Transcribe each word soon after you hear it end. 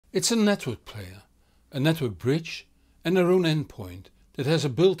It's a network player, a network bridge and a Roon Endpoint that has a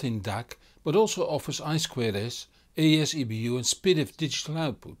built-in DAC but also offers I2S, AES, EBU and SPDIF digital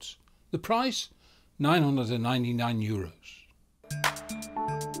outputs. The price? €999.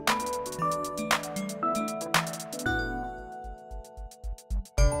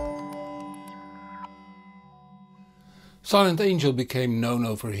 Silent Angel became known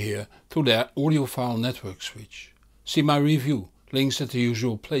over here through their audiophile network switch. See my review, links at the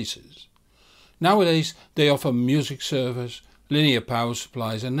usual places. Nowadays they offer music servers, linear power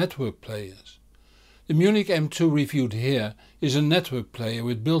supplies and network players. The Munich M2 reviewed here is a network player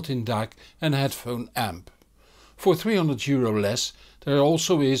with built-in DAC and headphone amp. For €300 less there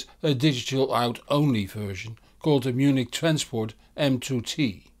also is a digital out only version called the Munich Transport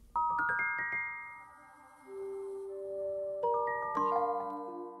M2T.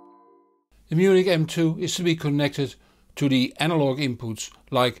 The Munich M2 is to be connected to the analog inputs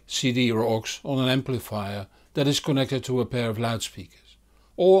like CD or aux on an amplifier that is connected to a pair of loudspeakers.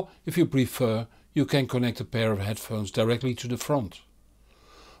 Or, if you prefer, you can connect a pair of headphones directly to the front.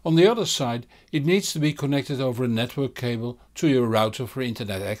 On the other side, it needs to be connected over a network cable to your router for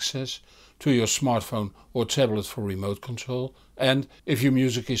internet access, to your smartphone or tablet for remote control, and if your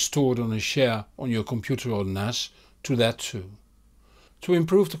music is stored on a share on your computer or NAS, to that too. To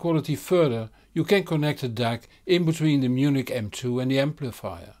improve the quality further, you can connect a DAC in between the Munich M2 and the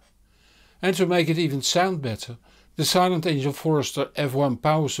amplifier. And to make it even sound better, the Silent Angel Forrester F1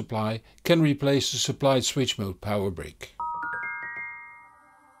 Power supply can replace the supplied switch mode power brick.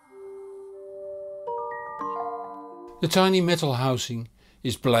 The tiny metal housing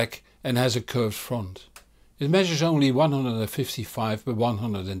is black and has a curved front. It measures only 155 by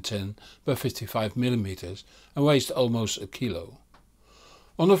 110 by 55 mm and weighs almost a kilo.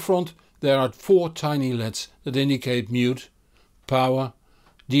 On the front there are 4 tiny LEDs that indicate mute, power,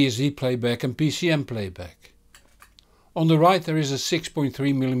 DSD playback and PCM playback. On the right there is a 6.3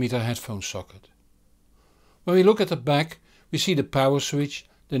 mm headphone socket. When we look at the back we see the power switch,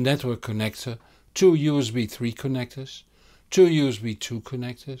 the network connector, 2 USB 3 connectors, 2 USB 2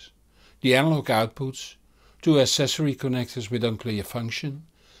 connectors, the analog outputs, 2 accessory connectors with unclear function,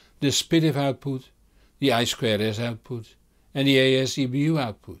 the SPDIF output, the I2S output and the AES EBU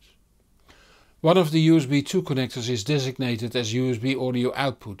output. One of the USB 2 connectors is designated as USB audio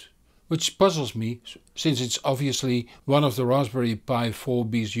output, which puzzles me since it's obviously one of the Raspberry Pi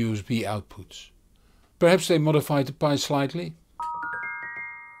 4B's USB outputs. Perhaps they modified the Pi slightly?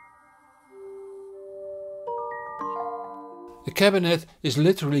 The cabinet is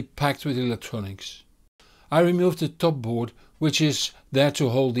literally packed with electronics. I removed the top board, which is there to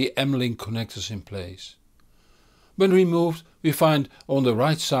hold the M-Link connectors in place. When removed, we find on the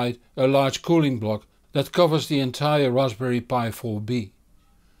right side a large cooling block that covers the entire Raspberry Pi 4B.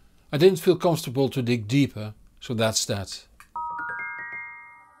 I didn't feel comfortable to dig deeper, so that's that.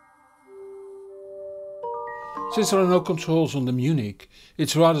 Since there are no controls on the Munich,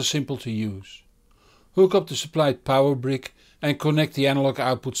 it's rather simple to use. Hook up the supplied power brick and connect the analog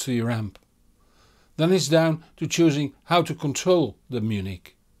outputs to your amp. Then it's down to choosing how to control the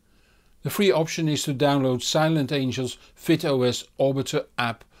Munich. The free option is to download Silent Angel's VitOS Orbiter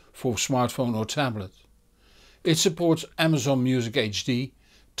app for smartphone or tablet. It supports Amazon Music HD,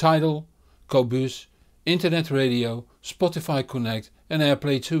 Tidal, Qobuz, Internet Radio, Spotify Connect and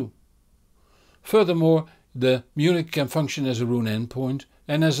AirPlay 2. Furthermore, the Munich can function as a Roon Endpoint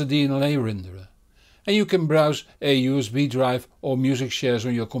and as a DLNA renderer. And you can browse a USB drive or music shares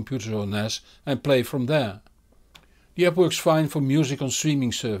on your computer or NAS and play from there. The app works fine for music on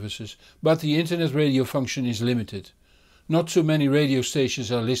streaming services, but the internet radio function is limited. Not too many radio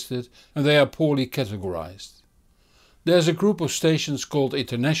stations are listed and they are poorly categorized. There's a group of stations called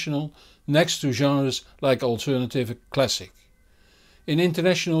International next to genres like Alternative Classic. In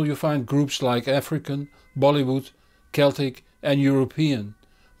International you find groups like African, Bollywood, Celtic and European,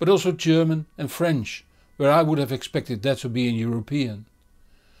 but also German and French, where I would have expected that to be in European.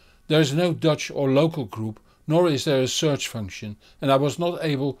 There is no Dutch or local group, nor is there a search function, and I was not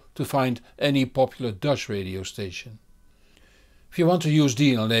able to find any popular Dutch radio station. If you want to use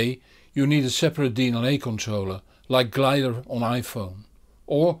DLNA, you need a separate DLNA controller like Glider on iPhone.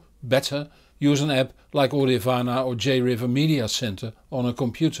 Or, better, use an app like Audivana or J-River Media Center on a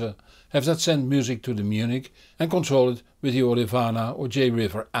computer, have that send music to the Munich and control it with the Audivana or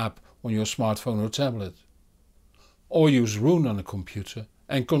J-River app on your smartphone or tablet. Or use Roon on a computer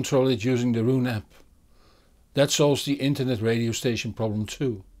and control it using the Roon app. That solves the internet radio station problem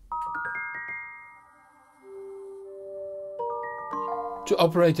too. To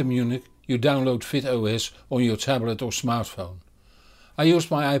operate the Munich, you download VitOS on your tablet or smartphone. I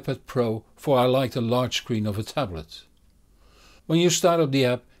used my iPad Pro for I like the large screen of a tablet. When you start up the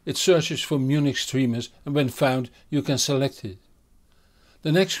app, it searches for Munich streamers and when found you can select it.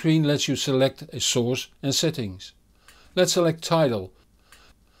 The next screen lets you select a source and settings. Let's select Tidal,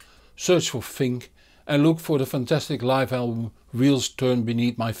 search for Fink and look for the fantastic live album Wheels Turn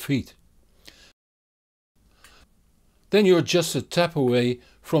Beneath My Feet. Then you're just a tap away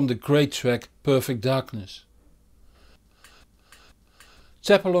from the great track Perfect Darkness.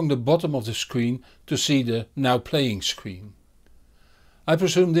 Tap along the bottom of the screen to see the Now Playing screen. I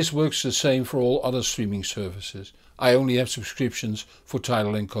presume this works the same for all other streaming services. I only have subscriptions for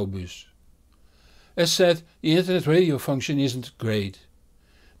Tidal and Qobuz. As said, the internet radio function isn't great.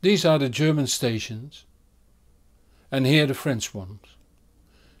 These are the German stations and here the French ones.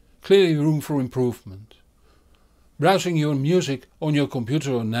 Clearly room for improvement. Browsing your music on your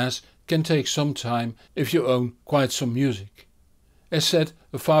computer or NAS can take some time if you own quite some music. As said,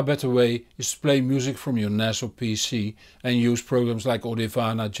 a far better way is to play music from your NAS or PC and use programs like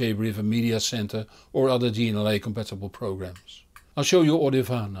Audivana, JRiver Media Center or other DLNA compatible programs. I'll show you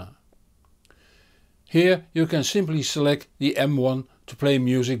Audivana. Here you can simply select the M1 to play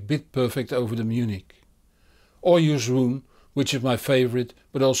music bit perfect over the Munich. Or use Roon, which is my favorite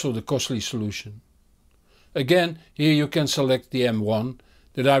but also the costly solution. Again, here you can select the M1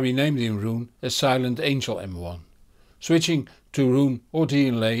 that I renamed in Roon as Silent Angel M1. Switching to Roon or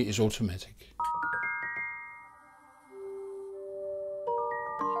DLNA is automatic.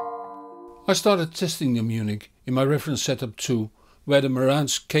 I started testing the Munich in my reference setup 2, where the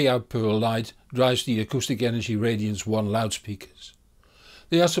Marantz K-Out Pearl Lite drives the Acoustic Energy Radiance 1 loudspeakers.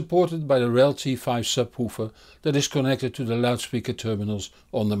 They are supported by the REL T5 subwoofer that is connected to the loudspeaker terminals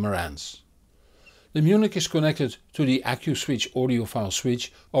on the Marantz. The Munich is connected to the AccuSwitch audiophile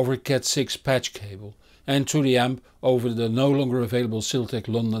switch over a Cat6 patch cable and to the amp over the no longer available Siltec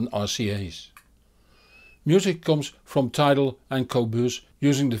London RCAs. Music comes from Tidal and Qobuz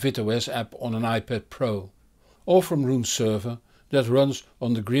using the VitOS app on an iPad Pro, or from Roon's server that runs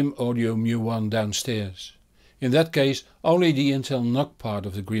on the Grim Audio M1 downstairs. In that case only the Intel NUC part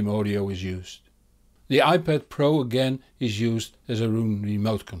of the Grim Audio is used. The iPad Pro again is used as a Roon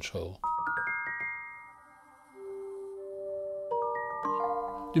remote control.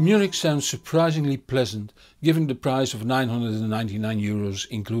 The Munich sounds surprisingly pleasant given the price of €999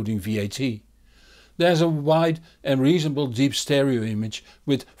 including VAT. There's a wide and reasonable deep stereo image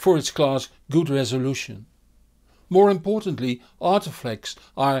with, for its class, good resolution. More importantly, artifacts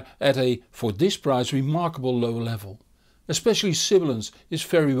are at a, for this price, remarkable low level. Especially sibilance is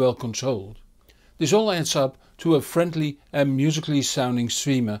very well controlled. This all adds up to a friendly and musically sounding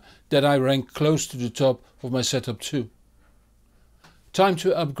streamer that I rank close to the top of my setup too. Time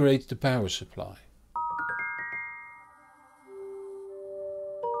to upgrade the power supply.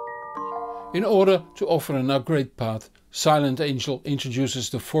 In order to offer an upgrade path, Silent Angel introduces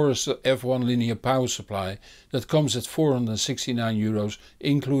the Forrester F1 linear power supply that comes at €469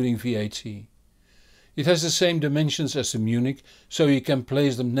 including VAT. It has the same dimensions as the Munich, so you can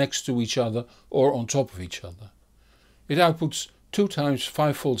place them next to each other or on top of each other. It outputs 2 times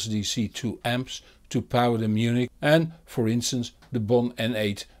 5 volts DC 2 amps to power the Munich and, for instance, the Bon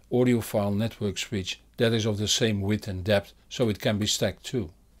N8 audiophile network switch that is of the same width and depth, so it can be stacked too.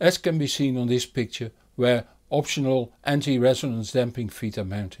 As can be seen on this picture where optional anti-resonance damping feet are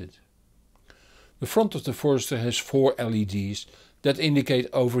mounted. The front of the Forrester has 4 LEDs that indicate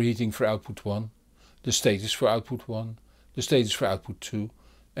overheating for output 1, the status for output 1, the status for output 2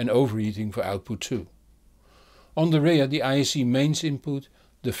 and overheating for output 2. On the rear the IEC mains input,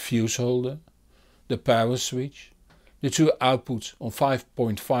 the fuse holder, the power switch, the 2 outputs on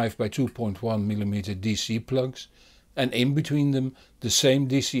 5.5 by 2.1 mm DC plugs and in between them the same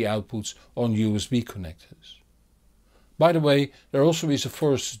DC outputs on USB connectors. By the way, there also is a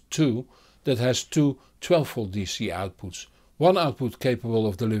Forrester 2 that has 2 12V DC outputs, one output capable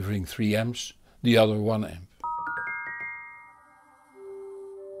of delivering 3 amps, the other 1 amp.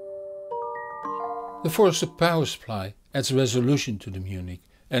 The Forrester power supply adds resolution to the Munich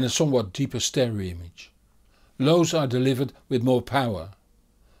and a somewhat deeper stereo image. Lows are delivered with more power.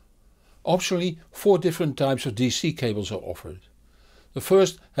 Optionally, 4 different types of DC cables are offered. The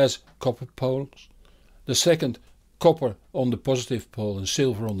first has copper poles, the second copper on the positive pole and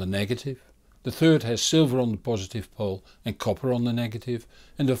silver on the negative, the third has silver on the positive pole and copper on the negative,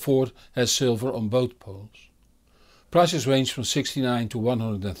 and the fourth has silver on both poles. Prices range from €69 to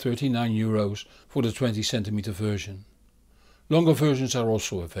 €139 for the 20 cm version. Longer versions are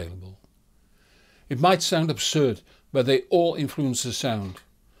also available. It might sound absurd, but they all influence the sound.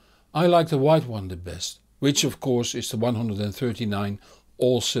 I like the white one the best, which of course is the 139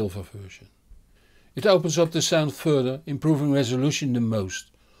 all silver version. It opens up the sound further, improving resolution the most.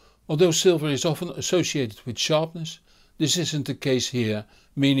 Although silver is often associated with sharpness, this isn't the case here,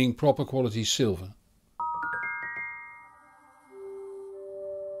 meaning proper quality silver.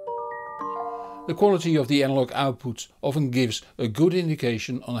 The quality of the analog outputs often gives a good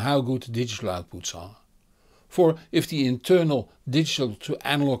indication on how good the digital outputs are. For if the internal digital to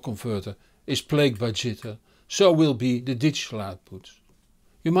analog converter is plagued by jitter, so will be the digital outputs.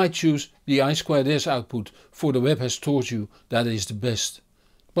 You might choose the I2S output, for the web has told you that is the best.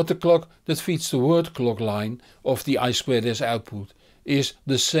 But the clock that feeds the word clock line of the I2S output is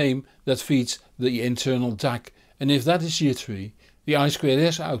the same that feeds the internal DAC, and if that is jittery, the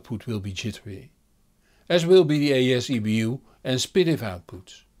I2S output will be jittery. As will be the AES EBU and SPDIF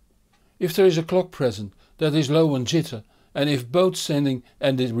outputs. If there is a clock present that is low on jitter, and if both sending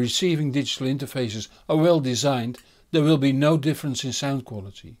and the receiving digital interfaces are well designed, there will be no difference in sound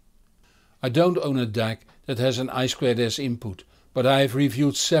quality. I don't own a DAC that has an I2S input, but I have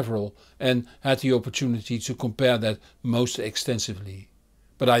reviewed several and had the opportunity to compare that most extensively.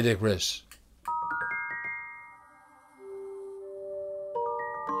 But I digress.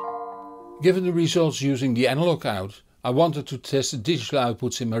 Given the results using the analog out, I wanted to test the digital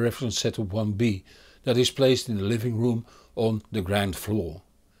outputs in my reference setup 1B that is placed in the living room on the ground floor.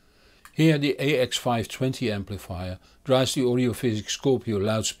 Here the AX520 amplifier drives the Audiophysics Scorpio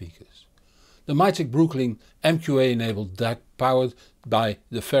loudspeakers. The Mytek Brooklyn MQA enabled DAC powered by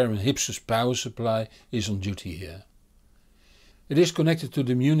the Ferrum Hipsus power supply is on duty here. It is connected to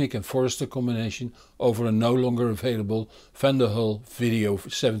the Munich and Forrester combination over a no longer available Van der Hull Video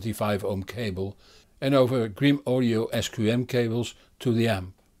 75 ohm cable and over Grim Audio SQM cables to the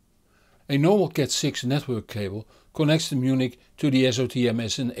amp. A normal Cat6 network cable connects the Munich to the SOTM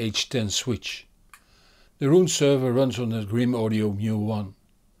SN-H10 switch. The Roon server runs on the Grim Audio M1.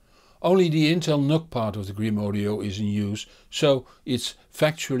 Only the Intel NUC part of the Grim Audio is in use, so it's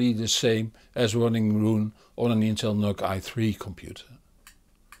factually the same as running Roon on an Intel NUC i3 computer.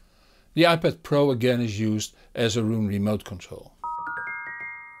 The iPad Pro again is used as a Roon remote control.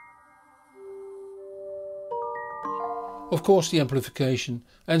 Of course the amplification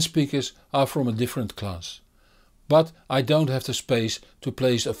and speakers are from a different class, but I don't have the space to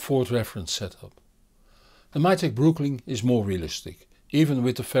place a fourth reference setup. The Mytek Brooklyn is more realistic, even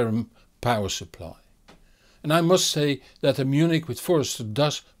with the Ferrum power supply. And I must say that the Munich with Forrester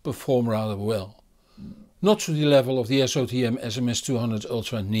does perform rather well. Not to the level of the SOTM SMS200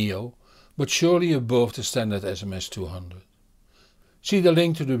 Ultra Neo, but surely above the standard SMS200. See the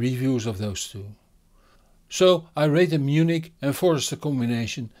link to the reviews of those two. So I rate the Munich and Forrester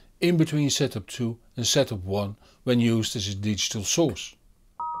combination in between setup 2 and setup 1 when used as a digital source.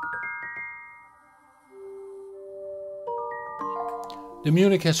 The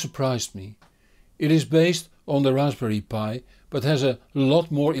Munich has surprised me. It is based on the Raspberry Pi but has a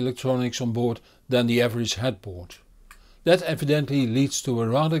lot more electronics on board than the average headboard. That evidently leads to a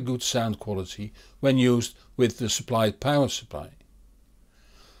rather good sound quality when used with the supplied power supply.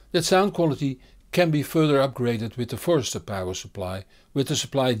 That sound quality can be further upgraded with the Forrester power supply with the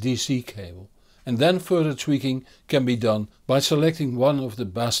supplied DC cable, and then further tweaking can be done by selecting one of the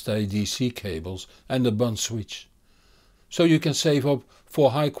Bastei DC cables and the bund switch. So you can save up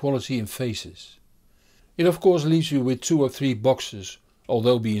for high quality in phases. It of course leaves you with 2 or 3 boxes,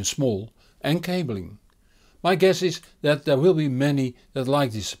 although being small, and cabling. My guess is that there will be many that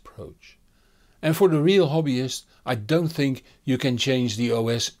like this approach. And for the real hobbyist, I don't think you can change the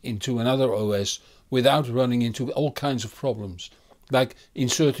OS into another OS without running into all kinds of problems, like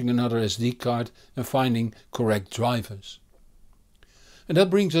inserting another SD card and finding correct drivers. And that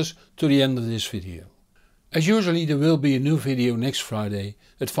brings us to the end of this video. As usually there will be a new video next Friday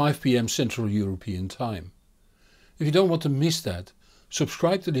at 5 PM Central European Time. If you don't want to miss that,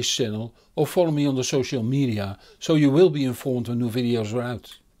 subscribe to this channel or follow me on the social media so you will be informed when new videos are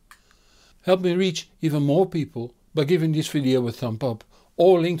out. Help me reach even more people by giving this video a thumb up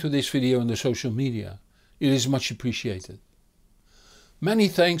or link to this video on the social media. It is much appreciated. Many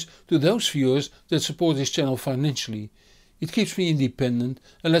thanks to those viewers that support this channel financially. It keeps me independent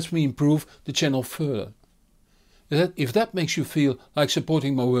and lets me improve the channel further. If that makes you feel like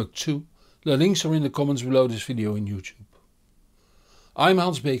supporting my work too, the links are in the comments below this video on YouTube. I'm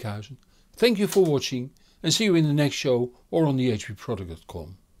Hans Beekhuizen, thank you for watching and see you in the next show or on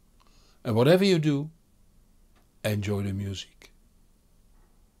thehbproduct.com. And whatever you do, enjoy the music.